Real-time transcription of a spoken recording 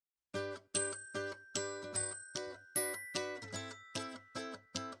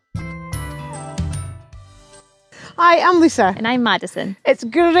Hi, I'm Lisa. And I'm Madison. It's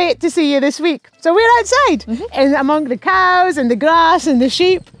great to see you this week. So we're outside, in among the cows and the grass and the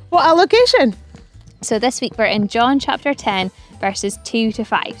sheep. What a location. So this week we're in John chapter 10, verses 2 to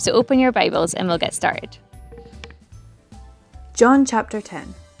 5. So open your Bibles and we'll get started. John chapter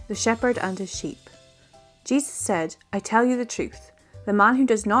 10, the shepherd and his sheep. Jesus said, I tell you the truth. The man who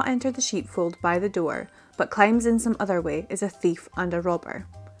does not enter the sheepfold by the door, but climbs in some other way, is a thief and a robber.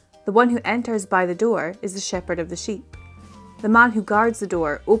 The one who enters by the door is the shepherd of the sheep. The man who guards the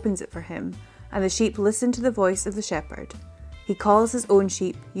door opens it for him, and the sheep listen to the voice of the shepherd. He calls his own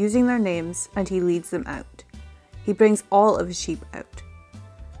sheep, using their names, and he leads them out. He brings all of his sheep out.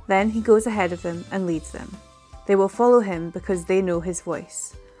 Then he goes ahead of them and leads them. They will follow him because they know his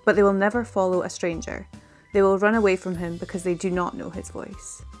voice, but they will never follow a stranger. They will run away from him because they do not know his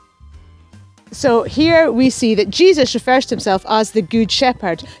voice. So here we see that Jesus refers to himself as the Good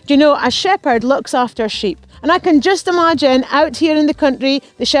Shepherd. Do you know, a shepherd looks after sheep. And I can just imagine out here in the country,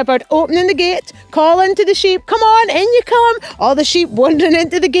 the shepherd opening the gate, calling to the sheep, come on, in you come. All the sheep wandering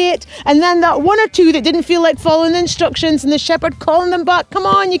into the gate. And then that one or two that didn't feel like following the instructions, and the shepherd calling them back, come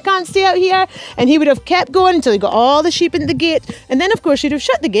on, you can't stay out here. And he would have kept going until he got all the sheep into the gate. And then, of course, he'd have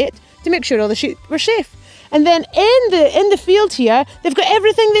shut the gate to make sure all the sheep were safe. And then in the field here, they've got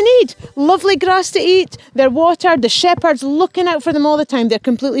everything they need. Lovely grass to eat, they're watered, the shepherd's looking out for them all the time, they're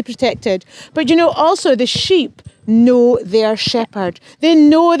completely protected. But you know, also the sheep know their shepherd. They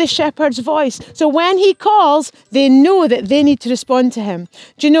know the shepherd's voice. So when he calls, they know that they need to respond to him.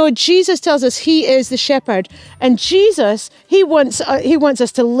 Do you know, Jesus tells us he is the shepherd. And Jesus, he wants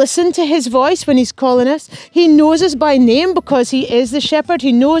us to listen to his voice when he's calling us. He knows us by name because he is the shepherd.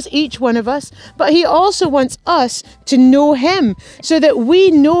 He knows each one of us. But he also wants us to know him so that we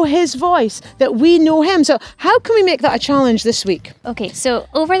know his voice, that we know him. So how can we make that a challenge this week? Okay, so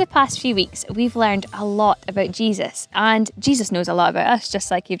over the past few weeks, we've learned a lot about Jesus, and Jesus knows a lot about us,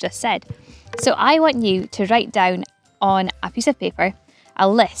 just like you've just said. So I want you to write down on a piece of paper a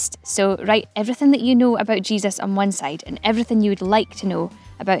list. So write everything that you know about Jesus on one side and everything you would like to know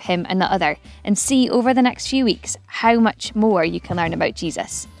about him on the other, and see over the next few weeks how much more you can learn about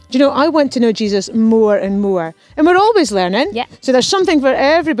Jesus. Do you know, I want to know Jesus more and more. And we're always learning. Yeah. So there's something for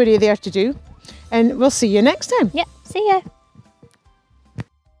everybody there to do. And we'll see you next time. Yeah, see ya.